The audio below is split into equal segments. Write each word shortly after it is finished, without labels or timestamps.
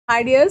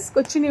Ideas,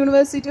 Cochin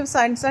University of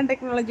Science and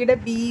Technology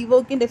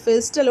Bvoc in the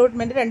first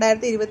allotment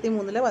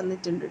 2023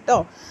 വന്നിട്ടുണ്ട് ട്ടോ.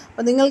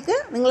 അപ്പോൾ നിങ്ങൾക്ക്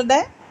നിങ്ങളുടെ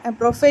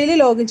പ്രൊഫൈലിൽ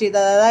ലോഗിൻ ചെയ്ത്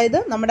അതായത്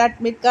നമ്മുടെ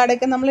അഡ്മിറ്റ്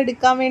കാർഡൊക്കെ നമ്മൾ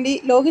എടുക്കാൻ വേണ്ടി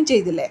ലോഗിൻ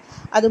ചെയ്തില്ലേ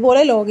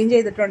അതുപോലെ ലോഗിൻ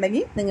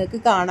ചെയ്തിട്ടുണ്ടെങ്കിൽ നിങ്ങൾക്ക്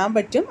കാണാൻ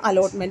പറ്റും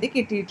അലോട്ട്മെൻറ്റ്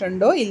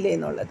കിട്ടിയിട്ടുണ്ടോ ഇല്ലേ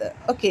എന്നുള്ളത്.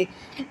 ഓക്കെ,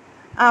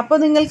 അപ്പോൾ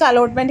നിങ്ങൾക്ക്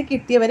അലോട്ട്മെൻറ്റ്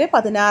കിട്ടിയവരെ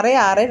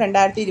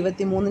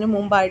 16/6/2023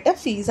 മുമ്പായിട്ട്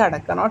ഫീസ്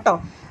അടക്കണം കേട്ടോ.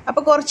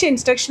 അപ്പോൾ കുറച്ച്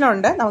ഇൻസ്ട്രക്ഷൻ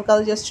ഉണ്ട്,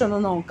 നമുക്കത് ജസ്റ്റ്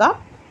ഒന്ന് നോക്കാം.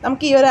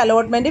 നമുക്ക് ഈ ഒരു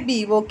അലോട്ട്മെൻറ്റ്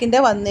ബിവോക്കിൻ്റെ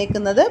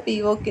വന്നേക്കുന്നത്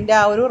ബിവോക്കിൻ്റെ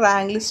ആ ഒരു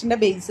റാങ്ക് ലിസ്റ്റിൻ്റെ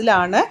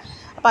ബേസിലാണ്.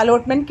 അപ്പോൾ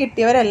അലോട്ട്മെൻറ്റ്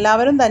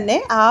കിട്ടിയവരെല്ലാവരും തന്നെ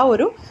ആ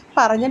ഒരു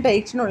പറഞ്ഞ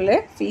ഡേറ്റിനുള്ളിൽ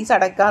ഫീസ്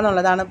അടക്കുക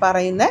എന്നുള്ളതാണ്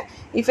പറയുന്നത്.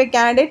 If A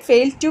candidate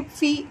fail to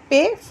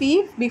pay fee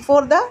before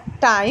the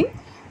time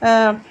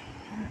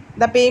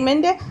the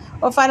payment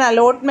of an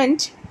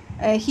allotment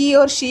he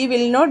or she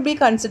will not be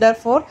considered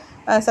for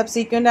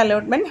subsequent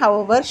allotment.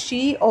 However,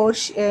 she or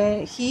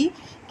he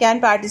can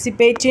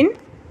participate in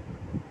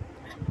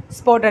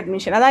spot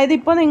admission. അതായത്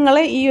ഇപ്പോൾ നിങ്ങൾ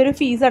ഈ ഒരു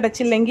fees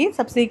അടച്ചില്ലെങ്കിൽ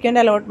subsequent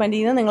അലോട്ട്മെൻറ്റിൽ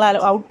നിന്ന് നിങ്ങൾ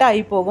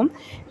ഔട്ടായി പോകും.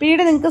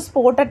 പിന്നീട് നിങ്ങൾക്ക്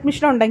സ്പോട്ട്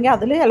അഡ്മിഷൻ ഉണ്ടെങ്കിൽ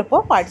അതിൽ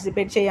ചിലപ്പോൾ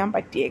പാർട്ടിസിപ്പേറ്റ് ചെയ്യാൻ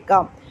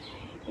പറ്റിയേക്കാം.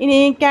 ഇനി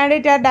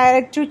candidate R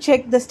direct to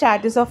check the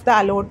status of the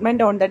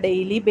allotment on the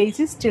daily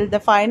basis till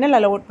the final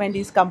allotment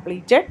is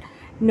completed.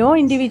 No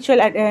individual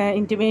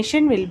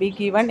intimation will be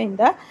given in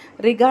the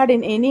regard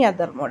in any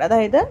other mode.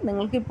 അതായത്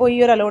നിങ്ങൾക്കിപ്പോൾ ഈ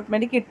ഒരു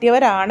allotment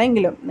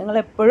കിട്ടിയവരാണെങ്കിലും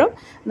നിങ്ങളെപ്പോഴും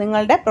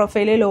നിങ്ങളുടെ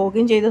പ്രൊഫൈലിൽ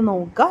login ചെയ്ത്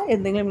നോക്കുക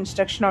എന്തെങ്കിലും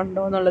instruction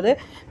ഉണ്ടോ എന്നുള്ളത്.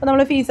 ഇപ്പോൾ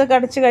നമ്മൾ ഫീസൊക്കെ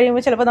അടച്ച്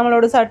കഴിയുമ്പോൾ ചിലപ്പോൾ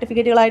നമ്മളോട്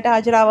സർട്ടിഫിക്കറ്റുകളായിട്ട്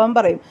ഹാജരാവാൻ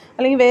പറയും,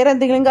 അല്ലെങ്കിൽ വേറെ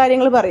എന്തെങ്കിലും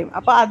കാര്യങ്ങൾ പറയും.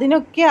 അപ്പോൾ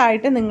അതിനൊക്കെ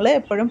ആയിട്ട് നിങ്ങൾ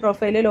എപ്പോഴും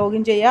പ്രൊഫൈലിൽ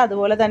ലോഗിൻ ചെയ്യുക.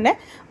 അതുപോലെ തന്നെ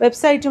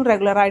വെബ്സൈറ്റും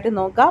റെഗുലറായിട്ട്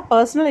നോക്കുക.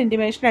 പേഴ്സണൽ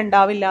ഇൻറ്റിമേഷൻ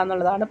ഉണ്ടാവില്ല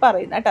എന്നുള്ളതാണ്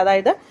പറയുന്നത് കേട്ടോ.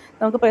 അതായത്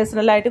നമുക്ക്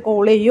പേഴ്സണലായിട്ട്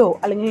കോൾ ചെയ്യുകയോ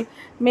അല്ലെങ്കിൽ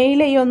മെയിൽ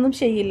ചെയ്യുകയോ ഒന്നും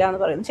ചെയ്യില്ല എന്ന്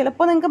പറയുന്നത്.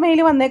 ചിലപ്പോൾ നിങ്ങൾക്ക് മെയിൽ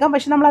വന്നേക്കാം,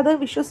 പക്ഷെ നമ്മളത്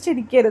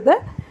വിശ്വസിച്ചിരിക്കരുത്.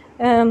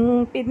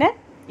 പിന്നെ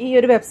ഈ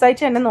ഒരു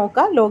വെബ്സൈറ്റ് തന്നെ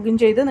നോക്കുക, ലോഗിൻ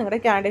ചെയ്ത് നിങ്ങളുടെ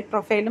കാൻഡിഡേറ്റ്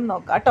പ്രൊഫൈലും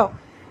നോക്കുക കേട്ടോ.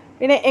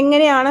 പിന്നെ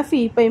എങ്ങനെയാണ്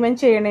ഫീ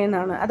പേയ്മെൻറ്റ്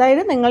ചെയ്യണമെന്നാണ്.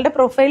 അതായത് നിങ്ങളുടെ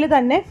പ്രൊഫൈൽ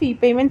തന്നെ ഫീ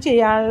പേയ്മെൻറ്റ്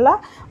ചെയ്യാനുള്ള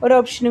ഒരു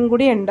ഓപ്ഷനും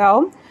കൂടി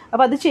ഉണ്ടാവും.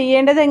 അപ്പോൾ അത്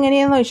ചെയ്യേണ്ടത്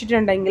എങ്ങനെയാണെന്ന്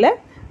വെച്ചിട്ടുണ്ടെങ്കിൽ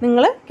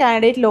നിങ്ങൾ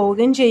കാൻഡിഡേറ്റ്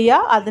ലോഗിൻ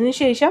ചെയ്യുക.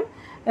 അതിനുശേഷം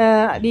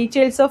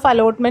details of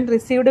allotment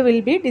received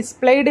will be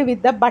displayed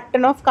with the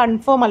button of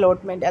confirm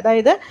allotment.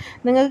 അതായത്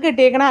നിങ്ങൾക്ക്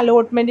കിട്ടിയേക്കണ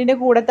അലോട്ട്മെൻറ്റിൻ്റെ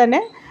കൂടെ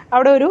തന്നെ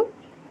അവിടെ ഒരു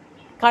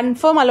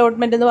കൺഫേം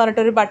അലോട്ട്മെൻറ്റ് എന്ന്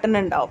പറഞ്ഞിട്ടൊരു ബട്ടൺ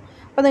ഉണ്ടാവും.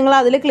 അപ്പോൾ നിങ്ങൾ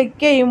അതിൽ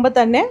ക്ലിക്ക് ചെയ്യുമ്പോൾ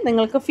തന്നെ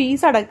നിങ്ങൾക്ക്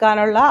ഫീസ്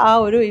അടക്കാനുള്ള ആ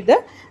ഒരു ഇത്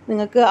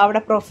നിങ്ങൾക്ക്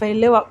അവിടെ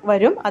പ്രൊഫൈലിൽ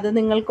വരും. അത്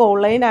നിങ്ങൾക്ക്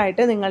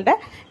ഓൺലൈനായിട്ട് നിങ്ങളുടെ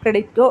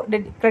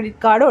ക്രെഡിറ്റ്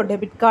കാർഡോ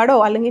ഡെബിറ്റ് കാർഡോ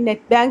അല്ലെങ്കിൽ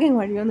നെറ്റ് ബാങ്കിങ്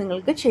വഴിയോ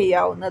നിങ്ങൾക്ക്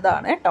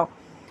ചെയ്യാവുന്നതാണ് കേട്ടോ.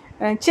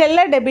 ചില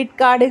ഡെബിറ്റ്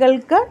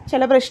കാർഡുകൾക്ക്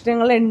ചില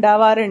പ്രശ്നങ്ങൾ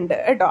ഉണ്ടാവാറുണ്ട്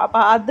കേട്ടോ.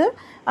 അപ്പോൾ അത്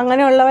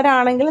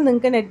അങ്ങനെയുള്ളവരാണെങ്കിൽ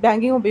നിങ്ങൾക്ക് നെറ്റ്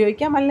ബാങ്കിങ്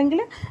ഉപയോഗിക്കാം,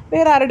 അല്ലെങ്കിൽ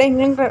വേറെ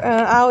ആരുടെയെങ്കിലും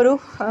ആ ഒരു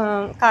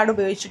കാർഡ്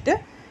ഉപയോഗിച്ചിട്ട്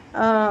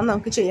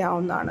നമുക്ക്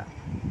ചെയ്യാവുന്നതാണ്.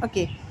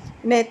 ഓക്കെ,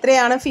 പിന്നെ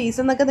എത്രയാണ് ഫീസ്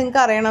എന്നൊക്കെ നിങ്ങൾക്ക്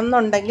അറിയണം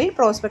എന്നുണ്ടെങ്കിൽ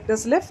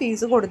പ്രോസ്പെക്ടസിൽ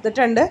ഫീസ്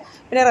കൊടുത്തിട്ടുണ്ട്.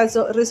 പിന്നെ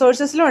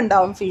റിസോഴ്സസിലും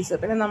ഉണ്ടാവും ഫീസ്.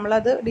 പിന്നെ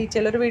നമ്മളത്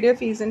ഡീറ്റെയിൽ ഒരു വീഡിയോ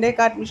ഫീസിൻ്റെ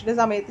ഒക്കെ അഡ്മിഷൻ്റെ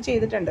സമയത്ത്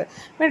ചെയ്തിട്ടുണ്ട്.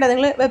 വേണ്ട,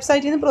 നിങ്ങൾ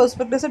വെബ്സൈറ്റിൽ നിന്ന്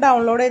പ്രോസ്പെക്ടസ്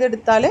ഡൗൺലോഡ്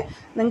ചെയ്തെടുത്താൽ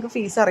നിങ്ങൾക്ക്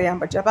ഫീസ് അറിയാൻ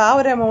പറ്റും. അപ്പോൾ ആ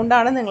ഒരു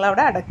എമൗണ്ടാണ്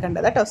നിങ്ങളവിടെ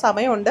അടക്കേണ്ടത് കേട്ടോ.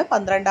 സമയമുണ്ട്,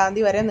 12-ാം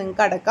തീയതി വരെ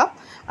നിങ്ങൾക്ക് അടക്കാം.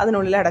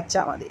 അതിനുള്ളിൽ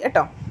അടച്ചാൽ മതി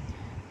കേട്ടോ.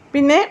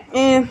 പിന്നെ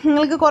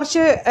നിങ്ങൾക്ക്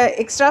കുറച്ച്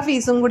എക്സ്ട്രാ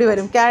ഫീസും കൂടി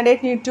വരും.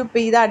 Candidate need to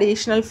pay the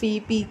additional fee,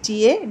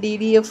 PTA,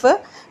 DDF,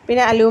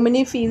 പിന്നെ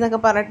അലൂമിനി ഫീ എന്നൊക്കെ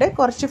പറഞ്ഞിട്ട്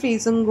കുറച്ച്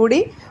ഫീസും കൂടി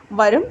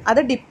വരും.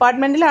 അത്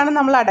ഡിപ്പാർട്ട്മെൻറ്റിലാണ്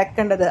നമ്മൾ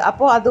അടക്കേണ്ടത്.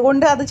 അപ്പോൾ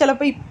അതുകൊണ്ട് അത്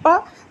ചിലപ്പോൾ ഇപ്പോൾ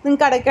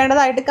നിങ്ങൾക്ക്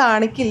അടയ്ക്കേണ്ടതായിട്ട്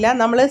കാണിക്കില്ല.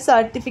 നമ്മൾ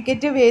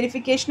സർട്ടിഫിക്കറ്റ്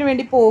വെരിഫിക്കേഷന്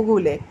വേണ്ടി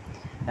പോകൂലേ,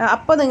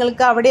 അപ്പോൾ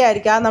നിങ്ങൾക്ക് അവിടെ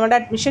ആയിരിക്കും നമ്മുടെ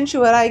അഡ്മിഷൻ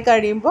ഷുവറായി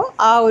കഴിയുമ്പോൾ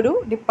ആ ഒരു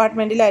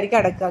ഡിപ്പാർട്ട്മെൻറ്റിലായിരിക്കും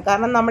അടക്കുക.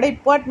 കാരണം നമ്മുടെ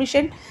ഇപ്പോൾ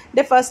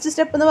അഡ്മിഷൻ്റെ ഫസ്റ്റ്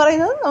സ്റ്റെപ്പ് എന്ന്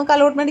പറയുന്നത് നമുക്ക്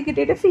അലോട്ട്മെൻറ്റ്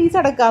കിട്ടിയിട്ട് ഫീസ്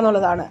അടക്കുക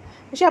എന്നുള്ളതാണ്.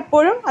 പക്ഷെ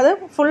അപ്പോഴും അത്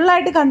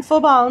ഫുള്ളായിട്ട്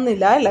കൺഫേം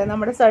ആവുന്നില്ല അല്ലേ.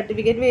 നമ്മുടെ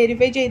സർട്ടിഫിക്കറ്റ്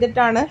വെരിഫൈ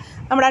ചെയ്തിട്ടാണ്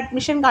നമ്മുടെ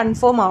അഡ്മിഷൻ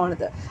കൺഫേം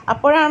ആവുന്നത്.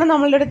 അപ്പോഴാണ്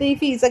നമ്മളുടെ അടുത്ത് ഈ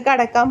ഫീസൊക്കെ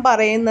അടക്കാൻ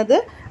പറയുന്നത്.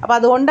 അപ്പോൾ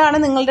അതുകൊണ്ടാണ്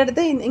നിങ്ങളുടെ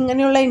അടുത്ത്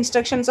ഇങ്ങനെയുള്ള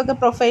ഇൻസ്ട്രക്ഷൻസൊക്കെ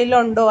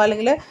പ്രൊഫൈലിലുണ്ടോ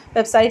അല്ലെങ്കിൽ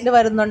വെബ്സൈറ്റിൽ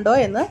വരുന്നുണ്ടോ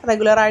എന്ന്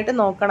റെഗുലറായിട്ട്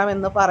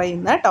നോക്കണമെന്ന്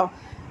പറയുന്നത് കേട്ടോ.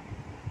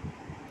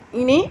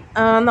 ഇനി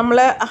നമ്മൾ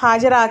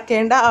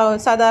ഹാജരാക്കേണ്ട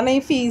സാധാരണ ഈ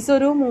ഫീസ്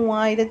ഒരു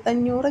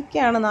 3500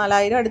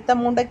 4000 അടുത്ത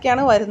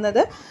എമൗണ്ടൊക്കെയാണ്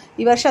വരുന്നത്.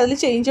 ഈ വർഷം അതിൽ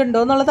ചേഞ്ച്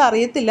ഉണ്ടോ എന്നുള്ളത്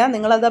അറിയത്തില്ല.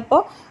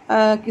 നിങ്ങളതപ്പോൾ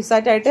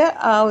CUSAT ആയിട്ട്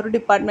ആ ഒരു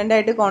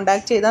ഡിപ്പാർട്ട്മെൻറ്റായിട്ട്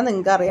കോൺടാക്ട് ചെയ്താൽ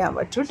നിങ്ങൾക്ക് അറിയാൻ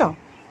പറ്റും കേട്ടോ.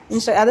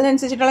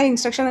 അതിനനുസരിച്ചിട്ടുള്ള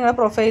ഇൻസ്ട്രക്ഷൻ നിങ്ങളുടെ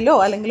പ്രൊഫൈലോ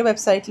അല്ലെങ്കിൽ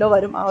വെബ്സൈറ്റിലോ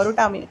വരും. ആ ഒരു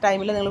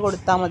ടൈമിൽ നിങ്ങൾ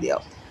കൊടുത്താൽ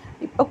മതിയാവും.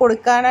 ഇപ്പോൾ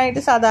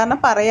കൊടുക്കാനായിട്ട് സാധാരണ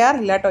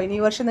പറയാറില്ല കേട്ടോ. ഇനി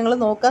ഈ വർഷം നിങ്ങൾ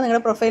നോക്കുക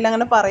നിങ്ങളുടെ പ്രൊഫൈൽ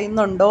അങ്ങനെ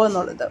പറയുന്നുണ്ടോ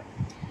എന്നുള്ളത്.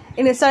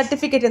 ഇനി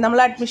സർട്ടിഫിക്കറ്റ് നമ്മൾ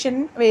അഡ്മിഷൻ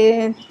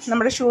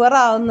നമ്മുടെ ഷുവർ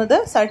ആവുന്നത്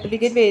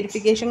സർട്ടിഫിക്കറ്റ്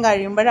വെരിഫിക്കേഷൻ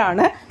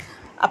കഴിയുമ്പോഴാണ്.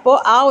 അപ്പോൾ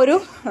ആ ഒരു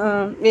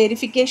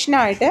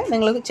വെരിഫിക്കേഷനായിട്ട്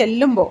നിങ്ങൾ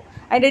ചെല്ലുമ്പോൾ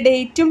അതിൻ്റെ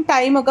ഡേറ്റും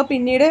ടൈമൊക്കെ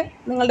പിന്നീട്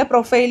നിങ്ങളുടെ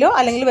പ്രൊഫൈലോ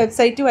അല്ലെങ്കിൽ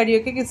വെബ്സൈറ്റ്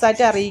വഴിയൊക്കെ CUSAT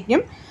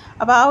അറിയിക്കും.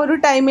 അപ്പോൾ ആ ഒരു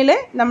ടൈമിൽ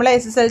നമ്മൾ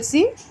SSLC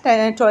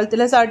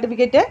 12th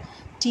certificate,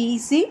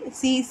 TC,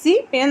 CC,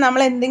 പിന്നെ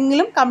നമ്മൾ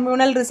എന്തെങ്കിലും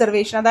കമ്മ്യൂണൽ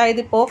റിസർവേഷൻ,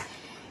 അതായത് ഇപ്പോൾ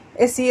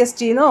SC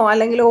ST എന്നോ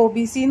അല്ലെങ്കിൽ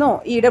OBC എന്നോ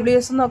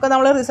EWS എന്നൊക്കെ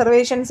നമ്മൾ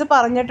റിസർവേഷൻസ്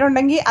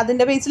പറഞ്ഞിട്ടുണ്ടെങ്കിൽ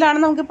അതിൻ്റെ ബേസിലാണ്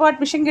നമുക്കിപ്പോൾ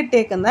അഡ്മിഷൻ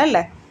കിട്ടിയേക്കുന്നത്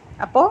അല്ലേ.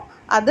 അപ്പോൾ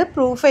അത്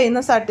പ്രൂഫ്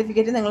ചെയ്യുന്ന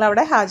സർട്ടിഫിക്കറ്റ്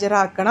നിങ്ങളവിടെ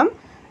ഹാജരാക്കണം.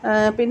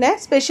 പിന്നെ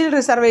സ്പെഷ്യൽ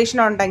റിസർവേഷൻ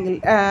ഉണ്ടെങ്കിൽ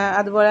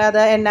അതുപോലെ അത്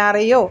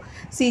NRIയോ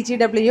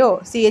CGWയോ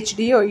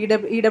CHDയോ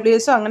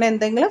EWSോ അങ്ങനെ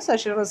എന്തെങ്കിലും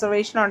സ്പെഷ്യൽ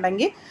റിസർവേഷൻ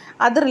ഉണ്ടെങ്കിൽ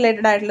അത്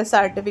റിലേറ്റഡ് ആയിട്ടുള്ള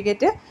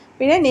സർട്ടിഫിക്കറ്റ്.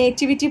 പിന്നെ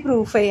നേറ്റിവിറ്റി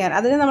പ്രൂഫ് ചെയ്യാൻ,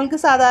 അതിന് നമുക്ക്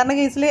സാധാരണ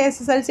കേസിൽ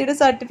SSLCയുടെ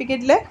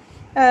സർട്ടിഫിക്കറ്റിൽ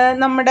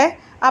നമ്മുടെ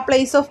ആ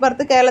പ്ലേസ് ഓഫ്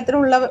ബർത്ത്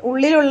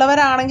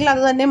ഉള്ളിലുള്ളവരാണെങ്കിൽ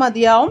അത് തന്നെ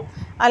മതിയാവും.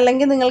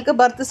 അല്ലെങ്കിൽ നിങ്ങൾക്ക്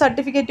ബർത്ത്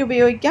സർട്ടിഫിക്കറ്റ്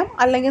ഉപയോഗിക്കാം,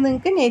 അല്ലെങ്കിൽ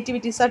നിങ്ങൾക്ക്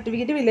നേറ്റിവിറ്റി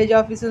സർട്ടിഫിക്കറ്റ് വില്ലേജ്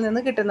ഓഫീസിൽ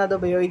നിന്ന് കിട്ടുന്നത്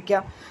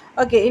ഉപയോഗിക്കാം.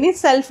 ഓക്കെ, ഇനി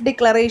സെൽഫ്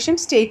ഡിക്ലറേഷൻ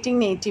സ്റ്റേറ്റിംഗ്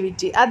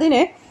നേറ്റിവിറ്റി.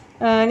 അതിന്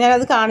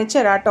ഞാനത് കാണിച്ചു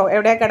തരാം കേട്ടോ,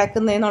 എവിടെയാണ്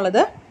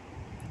കിടക്കുന്നതെന്നുള്ളത്.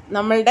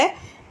 നമ്മളുടെ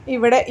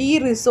ഇവിടെ ഈ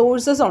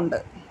റിസോഴ്സസ് ഉണ്ട്.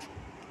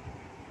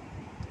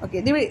 ഓക്കെ,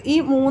 ഇത് ഈ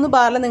 3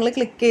 ബാറിൽ നിങ്ങൾ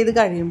ക്ലിക്ക് ചെയ്ത്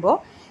കഴിയുമ്പോൾ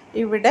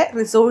ഇവിടെ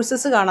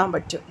റിസോഴ്സസ് കാണാൻ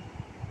പറ്റും.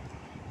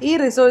 ഈ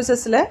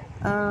റിസോഴ്സസിൽ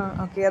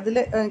ഓക്കെ, അതിൽ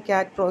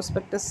ക്യാറ്റ്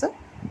പ്രോസ്പെക്ടസ്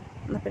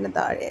പിന്നെ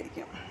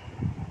താഴെയായിരിക്കും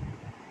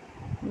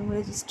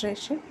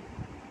രജിസ്ട്രേഷൻ.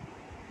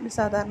 ഇത്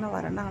സാധാരണ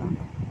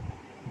വരണമാണല്ലോ,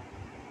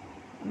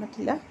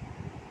 വന്നിട്ടില്ല.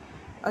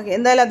 ഓക്കെ,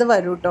 എന്തായാലും അത്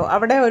വരും കേട്ടോ.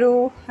 അവിടെ ഒരു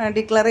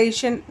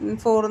ഡിക്ലറേഷൻ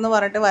ഫോർ എന്ന്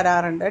പറഞ്ഞിട്ട്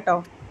വരാറുണ്ട് കേട്ടോ.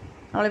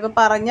 നമ്മളിപ്പോൾ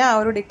പറഞ്ഞ ആ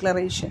ഒരു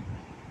ഡിക്ലറേഷൻ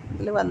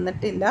ഇതിൽ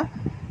വന്നിട്ടില്ല,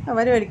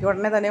 വരുമായിരിക്കും,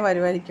 ഉടനെ തന്നെ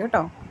വരുമായിരിക്കും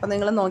കേട്ടോ. അപ്പോൾ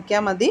നിങ്ങൾ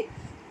നോക്കിയാൽ മതി.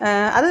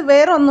 അത്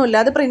വേറെ ഒന്നുമില്ല,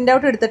 അത് പ്രിൻ്റ്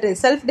ഔട്ട് എടുത്തിട്ട്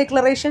സെൽഫ്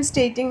ഡിക്ലറേഷൻ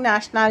സ്റ്റേറ്റിംഗ്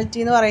നാഷണാലിറ്റി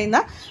എന്ന് പറയുന്ന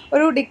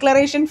ഒരു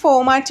ഡിക്ലറേഷൻ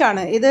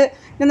ഫോമാറ്റാണ് ഇത്.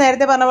 ഞാൻ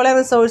നേരത്തെ പറഞ്ഞ പോലെ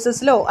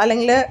റിസോഴ്സസിലോ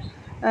അല്ലെങ്കിൽ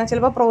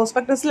ചിലപ്പോൾ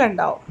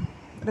പ്രോസ്പെക്ടസിലുണ്ടാവും.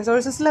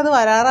 റിസോഴ്സസിൽ അത്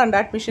വരാറുണ്ട്,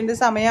 അഡ്മിഷൻ്റെ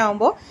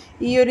സമയമാകുമ്പോൾ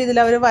ഈ ഒരു ഇതിൽ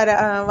അവർ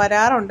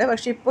വരാറുണ്ട്,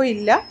 പക്ഷെ ഇപ്പോൾ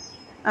ഇല്ല.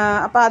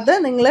 അപ്പോൾ അത്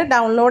നിങ്ങൾ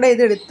ഡൗൺലോഡ്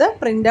ചെയ്തെടുത്ത്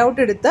പ്രിൻ്റ് ഔട്ട്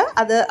എടുത്ത്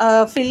അത്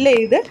ഫില്ല്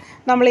ചെയ്ത്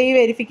നമ്മൾ ഈ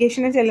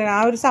വെരിഫിക്കേഷന് ചെല്ലണം.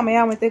 ആ ഒരു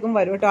സമയമാകുമ്പോഴത്തേക്കും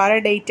വരും കേട്ടോ. ആ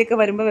ഡേറ്റൊക്കെ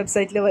വരുമ്പോൾ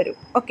വെബ്സൈറ്റിൽ വരും.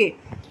 ഓക്കെ,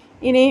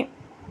 ഇനി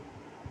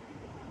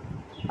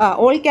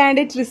all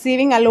candidates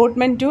receiving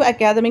allotment to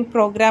academic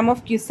program of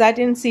CUSAT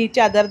in seat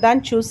other than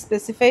choose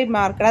specified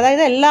market.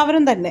 അതായത്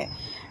എല്ലാവരും തന്നെ,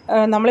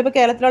 നമ്മളിപ്പോൾ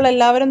കേരളത്തിലുള്ള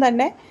എല്ലാവരും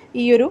തന്നെ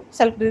ഈ ഒരു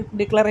സെൽഫ്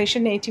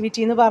ഡിക്ലറേഷൻ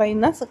നേറ്റിവിറ്റി എന്ന്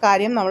പറയുന്ന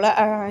കാര്യം നമ്മൾ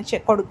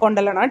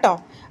കൊണ്ടുവരണം കേട്ടോ.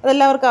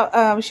 അതെല്ലാവർക്കും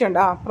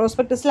ആവശ്യമുണ്ട്.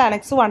 പ്രോസ്പെക്ടസിൽ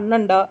അനക്സ് 1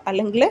 ഉണ്ട്,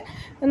 അല്ലെങ്കിൽ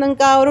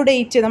നിങ്ങൾക്ക് ആ ഒരു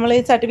ഡേറ്റ് നമ്മൾ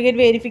ഈ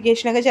സർട്ടിഫിക്കറ്റ്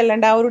വെരിഫിക്കേഷനൊക്കെ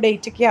ചെല്ലേണ്ട ആ ഒരു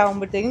ഡേറ്റൊക്കെ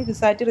ആകുമ്പോഴത്തേക്കും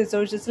CUSAT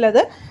റിസോഴ്സസിൽ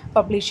അത്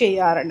പബ്ലിഷ്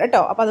ചെയ്യാറുണ്ട്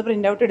കേട്ടോ. അപ്പോൾ അത്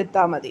പ്രിൻ്റ് ഔട്ട്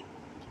എടുത്താൽ മതി.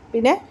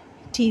 പിന്നെ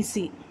TC,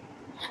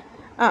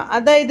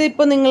 അതായത്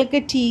ഇപ്പോൾ നിങ്ങൾക്ക്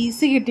TC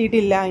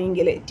കിട്ടിയിട്ടില്ല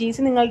എങ്കിൽ, TC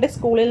നിങ്ങളുടെ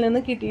സ്കൂളിൽ നിന്ന്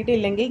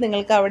കിട്ടിയിട്ടില്ലെങ്കിൽ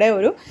നിങ്ങൾക്ക് അവിടെ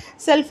ഒരു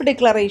സെൽഫ്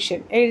ഡിക്ലറേഷൻ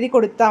എഴുതി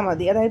കൊടുത്താൽ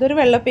മതി. അതായത് ഒരു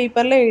വെള്ള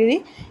പേപ്പറിൽ എഴുതി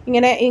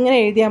ഇങ്ങനെ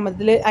എഴുതിയാൽ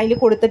മതി. അതിൽ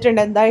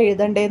കൊടുത്തിട്ടുണ്ട് എന്താ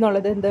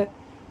എഴുതേണ്ടതെന്നുള്ളത്, എന്ത്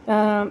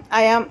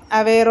I am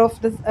aware of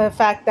the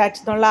fact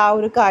that എന്നുള്ള ആ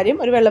ഒരു കാര്യം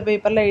ഒരു വെള്ള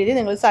പേപ്പറിൽ എഴുതി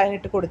നിങ്ങൾ സൈൻ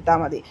ഇട്ട് കൊടുത്താൽ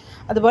മതി.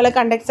 അതുപോലെ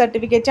കണ്ടക്ട്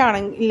സർട്ടിഫിക്കറ്റ്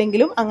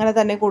ആണെങ്കിലും അങ്ങനെ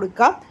തന്നെ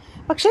കൊടുക്കാം.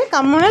 പക്ഷേ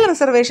കമ്മ്യൂണൽ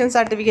റിസർവേഷൻ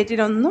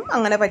സർട്ടിഫിക്കറ്റിനൊന്നും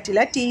അങ്ങനെ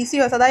പറ്റില്ല.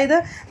 TC, അതായത്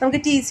നമുക്ക്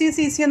TC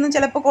CC ഒന്നും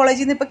ചിലപ്പോൾ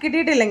കോളേജിൽ നിന്ന് ഇപ്പോൾ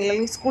കിട്ടിയിട്ടില്ലെങ്കിൽ,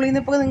 അല്ലെങ്കിൽ സ്കൂളിൽ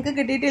നിന്ന് ഇപ്പോൾ നിങ്ങൾക്ക്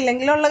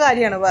കിട്ടിയിട്ടില്ലെങ്കിലുള്ള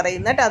കാര്യമാണ്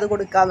പറയുന്നത് അത്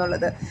കൊടുക്കുക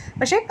എന്നുള്ളത്.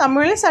 പക്ഷേ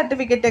കമ്മ്യൂണൽ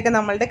സർട്ടിഫിക്കറ്റൊക്കെ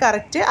നമ്മളുടെ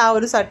കറക്റ്റ് ആ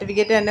ഒരു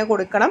സർട്ടിഫിക്കറ്റ് തന്നെ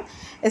കൊടുക്കണം.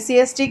 SC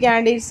ST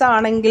കാൻഡിഡേറ്റ്സ്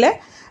ആണെങ്കിൽ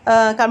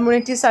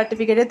കമ്മ്യൂണിറ്റി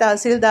സർട്ടിഫിക്കറ്റ്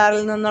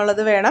തഹസീൽദാറിൽ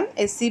നിന്നുള്ളത് വേണം.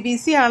 SC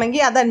BC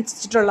ആണെങ്കിൽ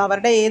അതനുസരിച്ചിട്ടുള്ള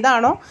അവരുടെ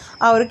ഏതാണോ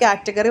ആ ഒരു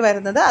കാറ്റഗറി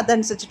വരുന്നത്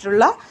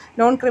അതനുസരിച്ചിട്ടുള്ള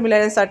നോൺ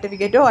ക്രിമിനൽ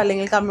സർട്ടിഫിക്കറ്റോ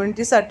അല്ലെങ്കിൽ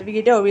കമ്മ്യൂണിറ്റി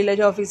സർട്ടിഫിക്കറ്റോ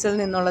വില്ലേജ് ഓഫീസിൽ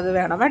നിന്നുള്ളത്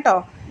വേണം കേട്ടോ.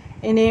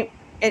 ഇനി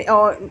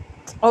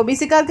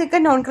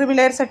OBC-കാർക്കൊക്കെ നോൺ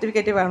ക്രിമിനൽ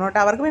സർട്ടിഫിക്കറ്റ് വേണം കേട്ടോ.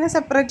 അവർക്ക് പിന്നെ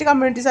സെപ്പറേറ്റ്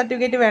കമ്മ്യൂണിറ്റി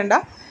സർട്ടിഫിക്കറ്റ് വേണ്ട.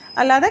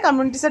 അല്ലാതെ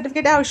കമ്മ്യൂണിറ്റി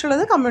സർട്ടിഫിക്കറ്റ്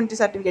ആവശ്യമുള്ളത് കമ്മ്യൂണിറ്റി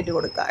സർട്ടിഫിക്കറ്റ്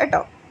കൊടുക്കുക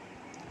കേട്ടോ.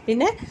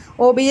 പിന്നെ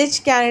OBH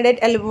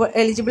candidate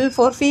eligible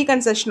for fee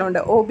concession ഉണ്ട്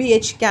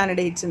OBH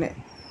കാൻഡിഡേറ്റ്സിന്.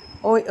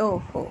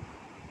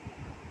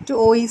 To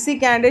OEC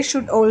candidate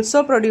should also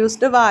produce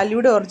the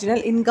valued original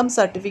income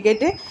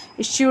certificate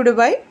issued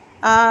by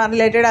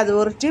related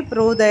authority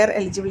prove their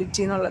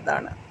eligibility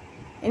എന്നുള്ളതാണ്.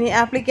 ഇനി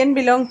applicant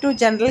belong to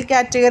general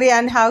category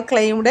and have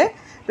claimed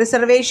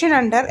reservation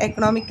under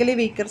economically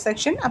weaker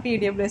section ആ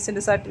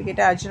PWSൻ്റെ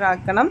certificate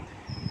ഹാജരാക്കണം.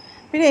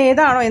 പിന്നെ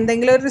ഏതാണോ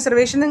എന്തെങ്കിലും ഒരു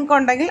reservation നിങ്ങൾക്ക്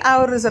ഉണ്ടെങ്കിൽ ആ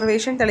ഒരു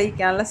റിസർവേഷൻ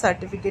തെളിയിക്കാനുള്ള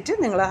സർട്ടിഫിക്കറ്റ്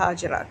നിങ്ങൾ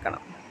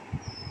ഹാജരാക്കണം.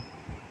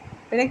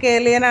 പിന്നെ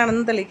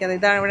കേരളീയനാണെന്ന് തെളിയിക്കുന്നത്,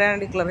 ഇതാണ് ഇവിടെയാണ്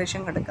ഡിക്ലറേഷൻ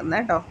കിടക്കുന്നത്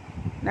കേട്ടോ.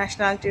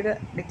 നാഷണാലിറ്റിയുടെ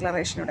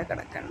ഡിക്ലറേഷൻ ഇവിടെ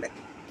കിടക്കുന്നുണ്ട്.